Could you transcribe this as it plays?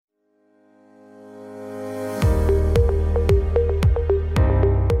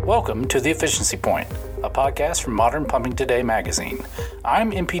Welcome to The Efficiency Point, a podcast from Modern Pumping Today magazine.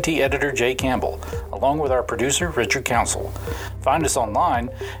 I'm MPT editor Jay Campbell, along with our producer Richard Council. Find us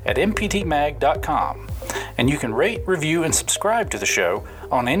online at mptmag.com, and you can rate, review, and subscribe to the show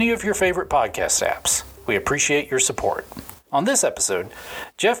on any of your favorite podcast apps. We appreciate your support. On this episode,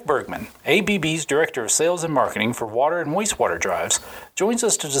 Jeff Bergman, ABB's Director of Sales and Marketing for Water and Wastewater Drives, joins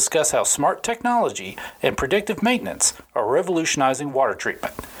us to discuss how smart technology and predictive maintenance are revolutionizing water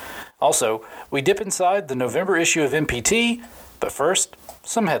treatment. Also, we dip inside the November issue of MPT, but first,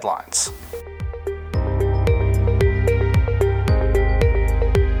 some headlines.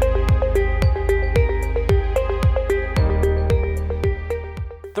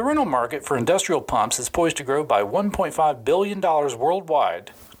 The rental market for industrial pumps is poised to grow by $1.5 billion worldwide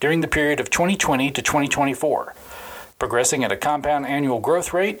during the period of 2020 to 2024, progressing at a compound annual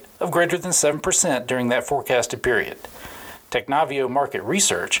growth rate of greater than 7% during that forecasted period. Technavio Market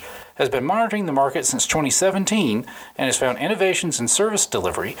Research has been monitoring the market since 2017 and has found innovations in service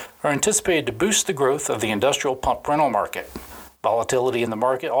delivery are anticipated to boost the growth of the industrial pump rental market. Volatility in the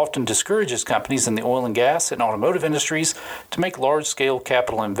market often discourages companies in the oil and gas and automotive industries to make large-scale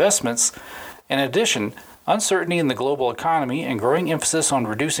capital investments. In addition, uncertainty in the global economy and growing emphasis on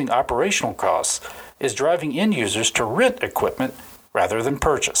reducing operational costs is driving end users to rent equipment rather than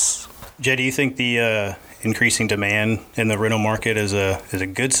purchase. Jay, do you think the increasing demand in the rental market is a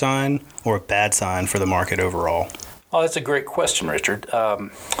good sign or a bad sign for the market overall? Oh, that's a great question, Richard.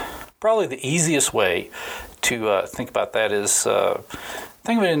 Probably the easiest way to think about that is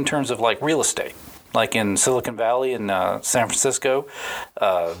think of it in terms of like real estate. Like in Silicon Valley and San Francisco,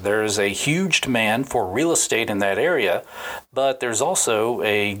 there is a huge demand for real estate in that area, but there's also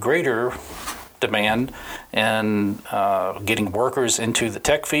a greater demand in getting workers into the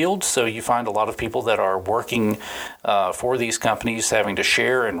tech field. So you find a lot of people that are working for these companies having to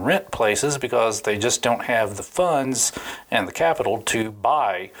share and rent places because they just don't have the funds and the capital to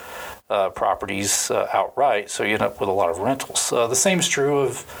buy properties outright, so you end up with a lot of rentals. The same is true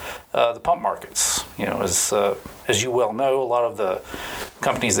of the pump markets. You know, as you well know, a lot of the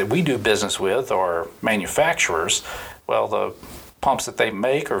companies that we do business with are manufacturers. Well, the pumps that they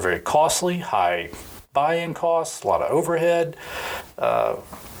make are very costly, high buy-in costs, a lot of overhead.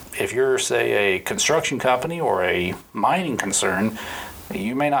 If you're, say, a construction company or a mining concern,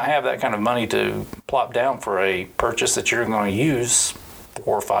 you may not have that kind of money to plop down for a purchase that you're going to use 4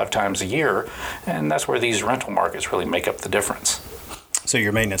 or 5 times a year, and that's where these rental markets really make up the difference. So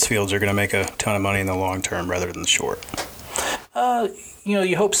your maintenance fields are going to make a ton of money in the long term rather than the short.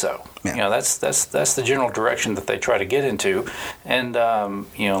 You hope so. Yeah. That's the general direction that they try to get into, and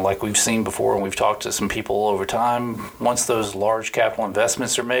like we've seen before, and we've talked to some people over time. Once those large capital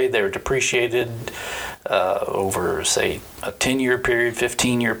investments are made, they're depreciated over, say, a 10-year period,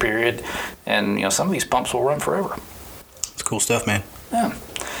 15-year period, and some of these pumps will run forever. It's cool stuff, man. Yeah.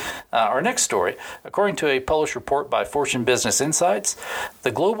 Our next story, according to a published report by Fortune Business Insights,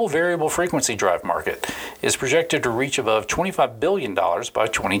 the global variable frequency drive market is projected to reach above $25 billion by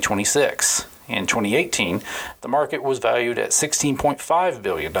 2026. In 2018, the market was valued at $16.5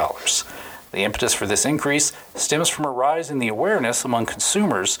 billion. The impetus for this increase stems from a rise in the awareness among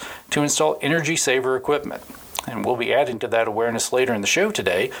consumers to install energy saver equipment. And we'll be adding to that awareness later in the show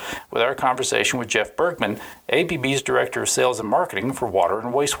today with our conversation with Jeff Bergman, ABB's Director of Sales and Marketing for Water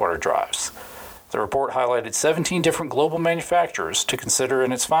and Wastewater Drives. The report highlighted 17 different global manufacturers to consider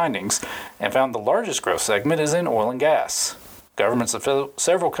in its findings and found the largest growth segment is in oil and gas. Governments of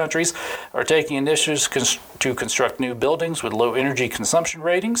several countries are taking initiatives to construct new buildings with low energy consumption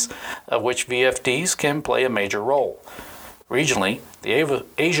ratings, of which VFDs can play a major role. Regionally, the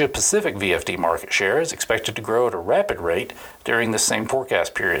Asia-Pacific VFD market share is expected to grow at a rapid rate during the same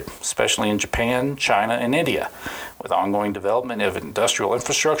forecast period, especially in Japan, China, and India, with ongoing development of industrial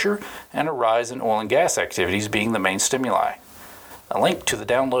infrastructure and a rise in oil and gas activities being the main stimuli. A link to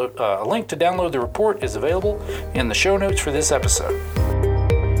download the report is available in the show notes for this episode.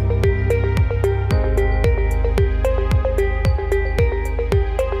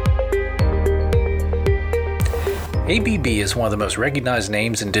 ABB is one of the most recognized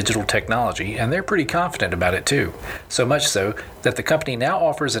names in digital technology, and they're pretty confident about it too. So much so that the company now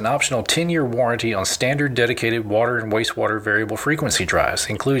offers an optional 10-year warranty on standard dedicated water and wastewater variable frequency drives,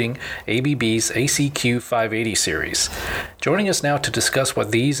 including ABB's ACQ 580 series. Joining us now to discuss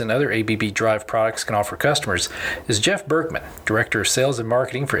what these and other ABB drive products can offer customers is Jeff Bergman, Director of Sales and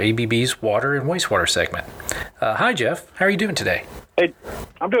Marketing for ABB's Water and Wastewater segment. Hi, Jeff. How are you doing today? Hey,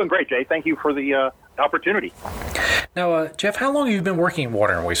 I'm doing great, Jay. Thank you for the opportunity. Now, Jeff, how long have you been working in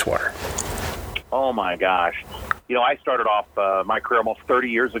water and wastewater? Oh, my gosh. I started off my career almost 30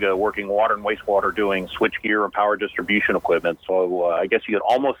 years ago working water and wastewater, doing switchgear and power distribution equipment. So I guess you could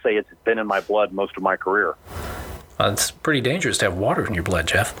almost say it's been in my blood most of my career. It's pretty dangerous to have water in your blood,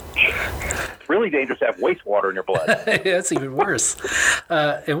 Jeff. It's really dangerous to have wastewater in your blood. That's even worse.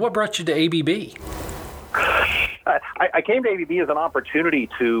 And what brought you to ABB? I came to ABB as an opportunity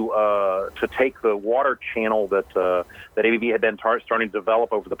to take the water channel that ABB had been starting to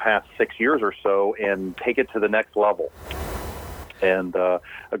develop over the past 6 years or so and take it to the next level. And a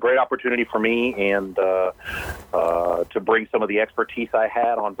great opportunity for me and to bring some of the expertise I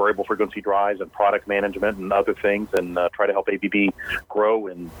had on variable frequency drives and product management and other things and try to help ABB grow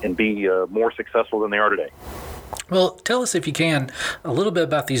and be more successful than they are today. Well, tell us, if you can, a little bit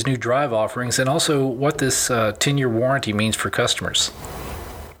about these new drive offerings and also what this 10-year warranty means for customers.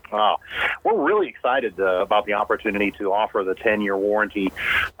 We're really excited about the opportunity to offer the 10-year warranty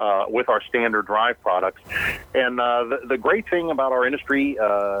with our standard drive products. And the great thing about our industry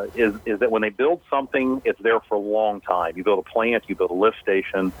is that when they build something, it's there for a long time. You build a plant, you build a lift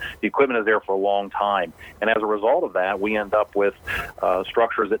station, the equipment is there for a long time. And as a result of that, we end up with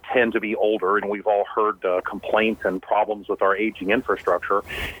structures that tend to be older, and we've all heard complaints and problems with our aging infrastructure.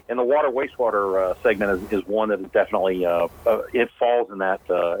 And the water wastewater segment is one that is definitely, it falls in that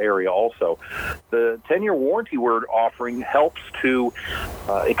area also. The 10-year warranty we're offering helps to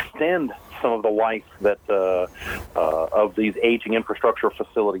extend some of the life that of these aging infrastructure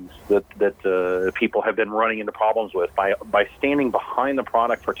facilities that people have been running into problems with. By standing behind the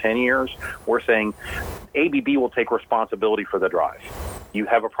product for 10 years, we're saying ABB will take responsibility for the drive. You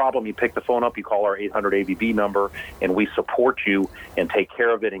have a problem, you pick the phone up, you call our 800 ABB number, and we support you and take care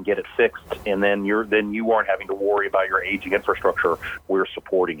of it and get it fixed. And then you aren't having to worry about your aging infrastructure. We're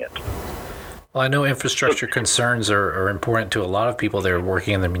supporting it. Well, I know infrastructure concerns are important to a lot of people that are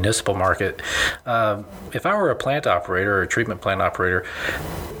working in the municipal market. If I were a plant operator or a treatment plant operator,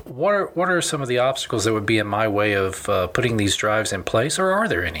 what are some of the obstacles that would be in my way of putting these drives in place, or are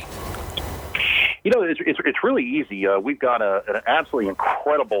there any? It's really easy. We've got an absolutely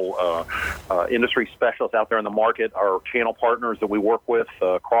incredible industry specialist out there in the market. Our channel partners that we work with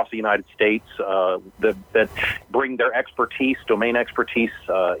across the United States that bring their expertise, domain expertise,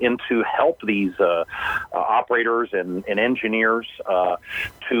 in to help these operators and engineers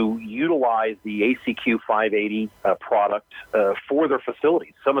to utilize the ACQ 580 product for their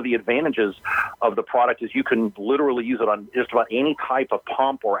facilities. Some of the advantages of the product is you can literally use it on just about any type of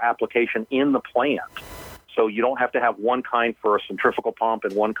pump or application in the plant. So you don't have to have one kind for a centrifugal pump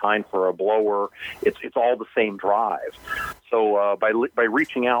and one kind for a blower. It's all the same drive. So by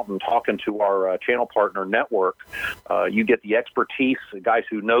reaching out and talking to our channel partner network, you get the expertise, the guys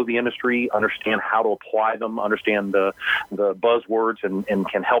who know the industry, understand how to apply them, understand the buzzwords, and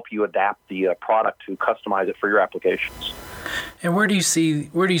can help you adapt the product to customize it for your applications. And where do you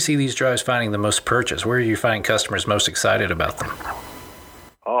see these drives finding the most purchase? Where are you finding customers most excited about them?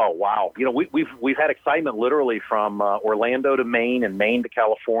 Oh, wow. We've had excitement literally from Orlando to Maine and Maine to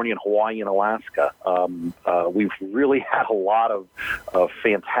California and Hawaii and Alaska. We've really had a lot of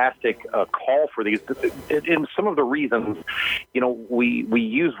fantastic call for these. And some of the reasons, we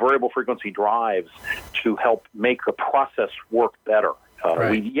use variable frequency drives to help make the process work better.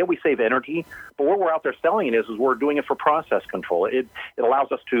 Right. We save energy, but what we're out there selling it is we're doing it for process control. It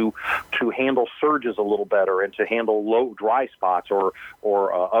allows us to handle surges a little better and to handle low dry spots or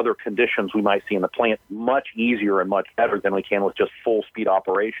other conditions we might see in the plant much easier and much better than we can with just full speed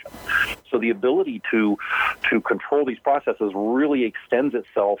operation. So the ability to control these processes really extends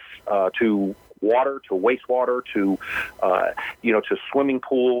itself to water, to wastewater, to swimming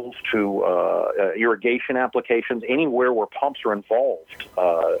pools, to irrigation applications. Anywhere where pumps are involved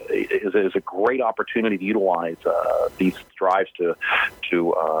is a great opportunity to utilize these drives to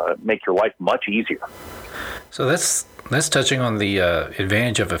make your life much easier. So that's touching on the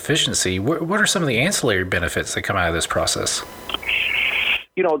advantage of efficiency. What are some of the ancillary benefits that come out of this process?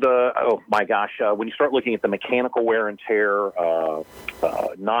 When you start looking at the mechanical wear and tear,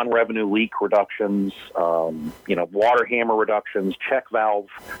 non-revenue leak reductions, water hammer reductions, check valve,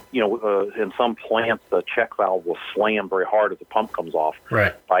 in some plants, the check valve will slam very hard as the pump comes off.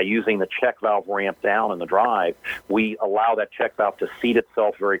 Right. By using the check valve ramp down in the drive, we allow that check valve to seat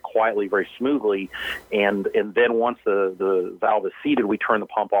itself very quietly, very smoothly, and then once the valve is seated, we turn the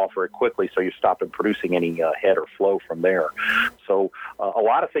pump off very quickly so you stop it producing any head or flow from there. So a lot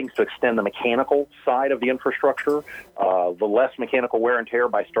lot of things to extend the mechanical side of the infrastructure. The less mechanical wear and tear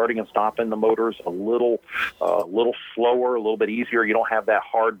by starting and stopping the motors a little slower, a little bit easier. You don't have that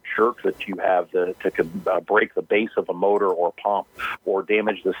hard jerk that you have that could break the base of a motor or pump, or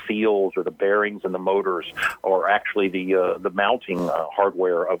damage the seals or the bearings in the motors, or actually the mounting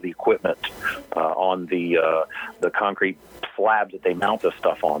hardware of the equipment on the concrete slabs that they mount this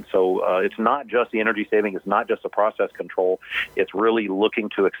stuff on. So it's not just the energy saving, it's not just the process control, it's really looking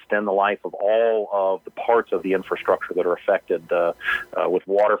to extend the life of all of the parts of the infrastructure that are affected with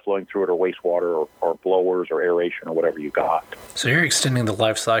water flowing through it, or wastewater, or blowers, or aeration, or whatever you got. So you're extending the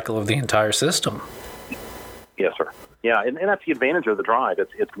life cycle of the entire system. Yes, sir. Yeah, and that's the advantage of the drive.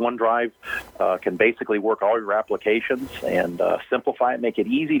 It's one drive can basically work all your applications and simplify it, make it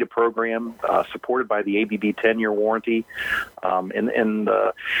easy to program, supported by the ABB 10-year warranty. And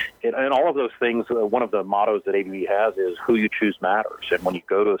all of those things, one of the mottos that ABB has is who you choose matters. And when you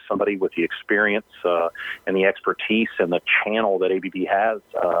go to somebody with the experience and the expertise and the channel that ABB has,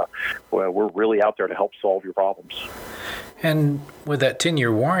 well, we're really out there to help solve your problems. And with that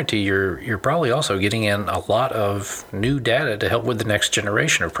 10-year warranty, you're probably also getting in a lot of new data to help with the next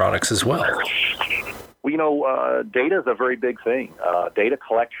generation of products as well. Well, data is a very big thing. Data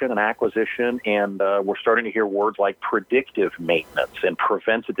collection and acquisition, and we're starting to hear words like predictive maintenance and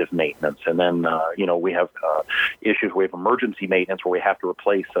preventative maintenance. And then, we have issues. We have emergency maintenance where we have to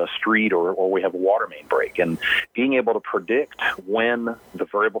replace a street or we have a water main break. And being able to predict when the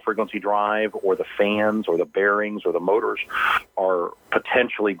variable frequency drive or the fans or the bearings or the motors are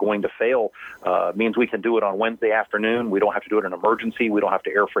potentially going to fail means we can do it on Wednesday afternoon. We don't have to do it in an emergency. We don't have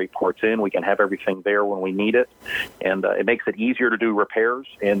to air freight parts in. We can have everything there when we need it, and it makes it easier to do repairs.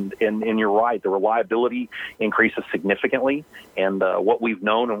 And you're right, the reliability increases significantly. And what we've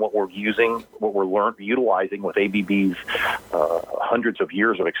known and what we're utilizing with ABB's hundreds of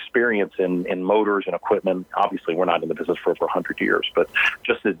years of experience in motors and equipment. Obviously, we're not in the business for over 100 years, but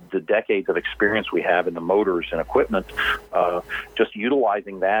just the decades of experience we have in the motors and equipment, just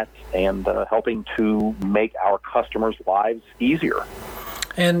utilizing that and helping to make our customers' lives easier.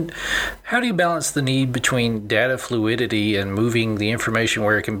 And how do you balance the need between data fluidity and moving the information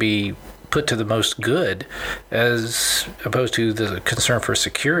where it can be put to the most good, as opposed to the concern for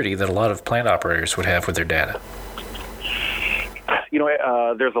security that a lot of plant operators would have with their data?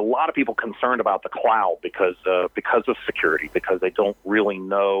 There's a lot of people concerned about the cloud because of security, because they don't really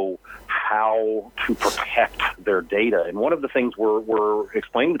know how to protect their data. And one of the things we're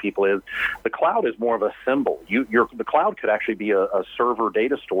explaining to people is the cloud is more of a symbol. The cloud could actually be a server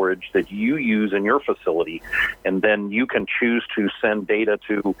data storage that you use in your facility, and then you can choose to send data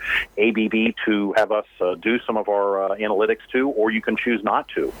to ABB to have us do some of our analytics to, or you can choose not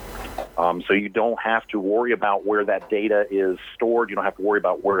to. So you don't have to worry about where that data is stored. You don't have to worry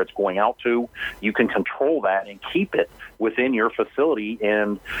about where it's going out to. You can control that and keep it within your facility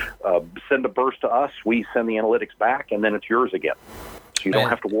and send a burst to us. We send the analytics back, and then it's yours again. So you don't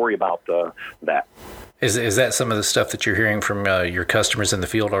have to worry about that. Is that some of the stuff that you're hearing from your customers in the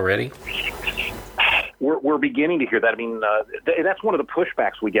field already? We're beginning to hear that. I mean, that's one of the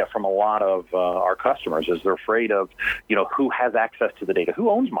pushbacks we get from a lot of our customers is they're afraid of, who has access to the data, who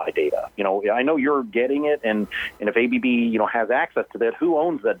owns my data. I know you're getting it, and if ABB, has access to that, who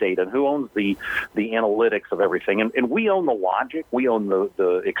owns that data, and who owns the analytics of everything? And we own the logic, we own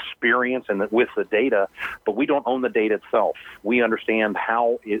the experience with the data, but we don't own the data itself. We understand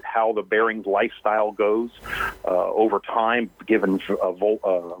how the bearing's lifestyle goes over time, given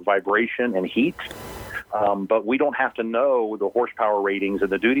vibration and heat. But we don't have to know the horsepower ratings and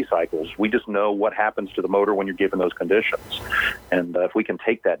the duty cycles. We just know what happens to the motor when you're given those conditions. And if we can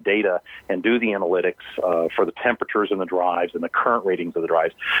take that data and do the analytics for the temperatures in the drives and the current ratings of the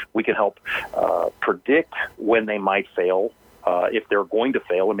drives, we can help predict when they might fail, if they're going to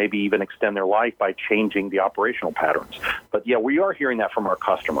fail, and maybe even extend their life by changing the operational patterns. But yeah, we are hearing that from our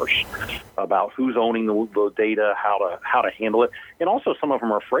customers about who's owning the data, how to handle it, and also some of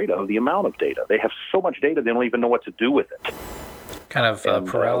them are afraid of the amount of data. They have so much data they don't even know what to do with it. Kind of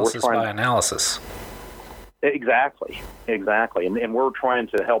paralysis by analysis. Exactly, and we're trying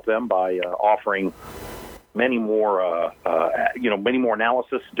to help them by offering many more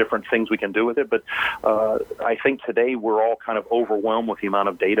analysis, different things we can do with it. But I think today we're all kind of overwhelmed with the amount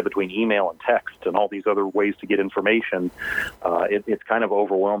of data between email and text and all these other ways to get information. It's kind of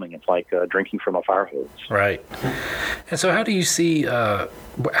overwhelming. It's like drinking from a fire hose. Right. And so how do you see,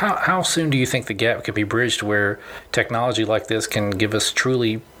 how soon do you think the gap can be bridged where technology like this can give us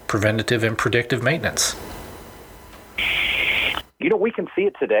truly preventative and predictive maintenance? We can see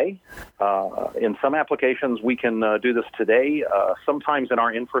it today. In some applications, we can do this today. Sometimes in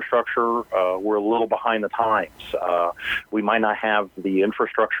our infrastructure, we're a little behind the times. We might not have the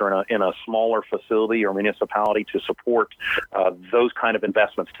infrastructure in a smaller facility or municipality to support those kind of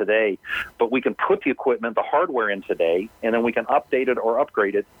investments today. But we can put the equipment, the hardware in today, and then we can update it or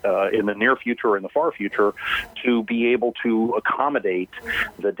upgrade it in the near future or in the far future to be able to accommodate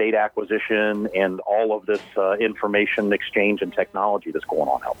the data acquisition and all of this information exchange and technology that's going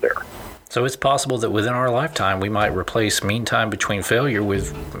on out there. So it's possible that within our lifetime, we might replace mean time between failure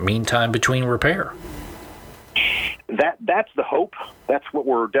with mean time between repair. That's the hope. That's what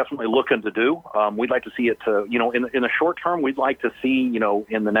we're definitely looking to do. We'd like to see it in the short term, we'd like to see,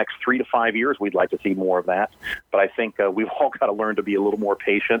 in the next 3 to 5 years, we'd like to see more of that. But I think we've all got to learn to be a little more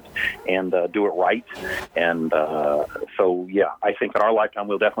patient and do it right. And I think in our lifetime,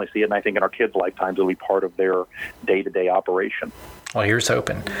 we'll definitely see it. And I think in our kids' lifetimes, it'll be part of their day-to-day operation. Well, here's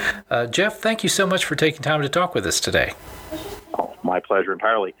hoping. Jeff, thank you so much for taking time to talk with us today. Oh, my pleasure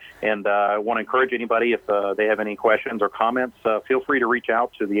entirely. And I want to encourage anybody, if they have any questions or comments, feel free to reach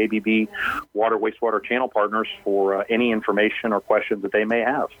out to the ABB Water Wastewater Channel Partners for any information or questions that they may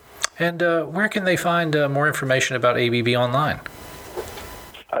have. And where can they find more information about ABB online?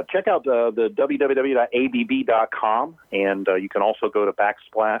 Check out the www.abb.com, and you can also go to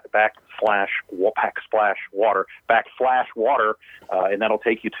 /water, and that'll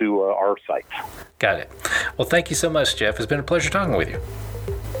take you to our site. Got it. Well, thank you so much, Jeff. It's been a pleasure talking with you.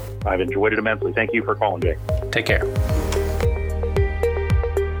 I've enjoyed it immensely. Thank you for calling, Jay. Take care.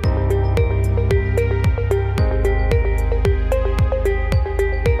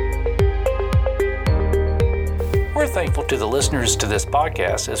 We're thankful to the listeners to this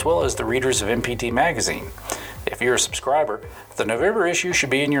podcast, as well as the readers of MPT Magazine. If you're a subscriber, the November issue should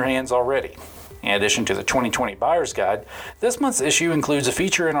be in your hands already. In addition to the 2020 Buyer's Guide, this month's issue includes a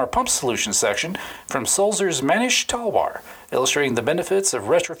feature in our Pump Solutions section from Sulzer's Manish Talwar, illustrating the benefits of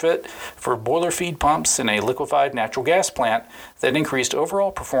retrofit for boiler feed pumps in a liquefied natural gas plant that increased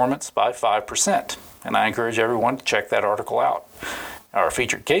overall performance by 5%. And I encourage everyone to check that article out. Our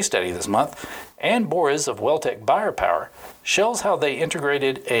featured case study this month, Ann Boris of Welltec Biopower, shows how they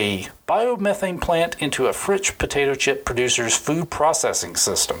integrated a biomethane plant into a Fritsch potato chip producer's food processing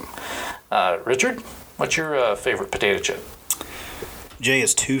system. Richard, what's your favorite potato chip? Jay,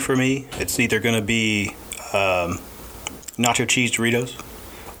 it's 2 for me. It's either going to be nacho cheese Doritos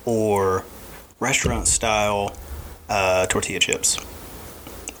or restaurant-style tortilla chips.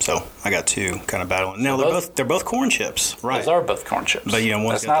 So I got 2 kind of battling. Now they're both corn chips, right? Those are both corn chips. But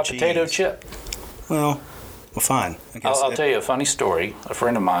one's that's got not the a potato cheese. chip. Well, fine. I'll tell you a funny story. A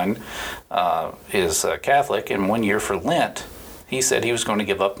friend of mine is Catholic, and one year for Lent, he said he was going to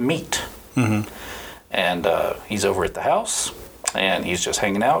give up meat. Mm-hmm. And he's over at the house, and he's just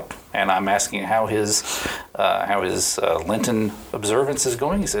hanging out. And I'm asking how his Lenten observance is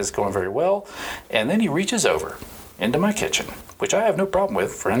going. He says it's going very well. And then he reaches over into my kitchen, which I have no problem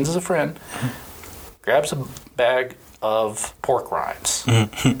with. Friends is a friend. Grabs a bag of pork rinds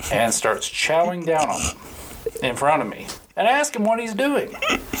and starts chowing down on them in front of me. And I ask him what he's doing.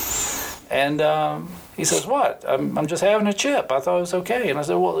 And he says, "What? I'm just having a chip. I thought it was okay." And I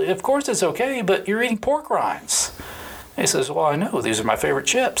said, "Well, of course it's okay, but you're eating pork rinds." And he says, "Well, I know. These are my favorite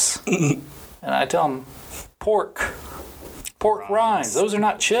chips." And I tell him, pork rinds. Those are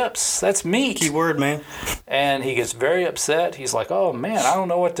not chips. That's meat. Key word, man. And he gets very upset. He's like, "Oh, man, I don't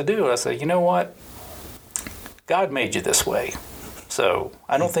know what to do." And I say, "You know what? God made you this way. So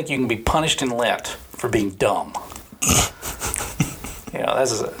I don't think you can be punished in Lent for being dumb."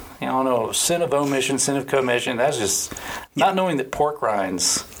 That's I don't know, sin of omission, sin of commission. That's just not knowing that pork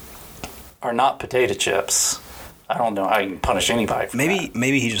rinds are not potato chips. I don't know how you can punish anybody for that.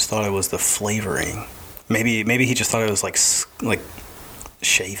 Maybe he just thought it was the flavoring. Maybe he just thought it was like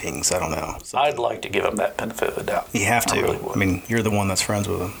shavings. I don't know. Something. I'd like to give him that benefit of the doubt. You have to. I really would. I mean, you're the one that's friends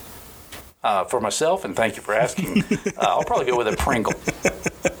with him. For myself, and thank you for asking, I'll probably go with a Pringle.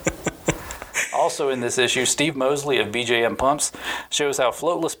 Also in this issue, Steve Mosley of BJM Pumps shows how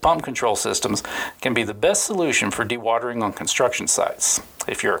floatless pump control systems can be the best solution for dewatering on construction sites.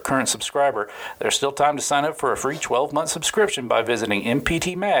 If you're a current subscriber, there's still time to sign up for a free 12-month subscription by visiting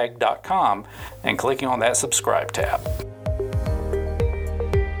mptmag.com and clicking on that subscribe tab.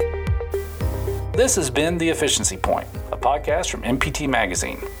 This has been The Efficiency Point, a podcast from MPT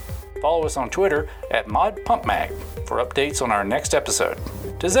Magazine. Follow us on Twitter at ModPumpMag for updates on our next episode.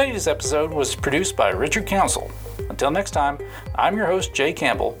 Today's episode was produced by Richard Council. Until next time, I'm your host, Jay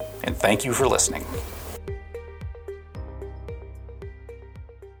Campbell, and thank you for listening.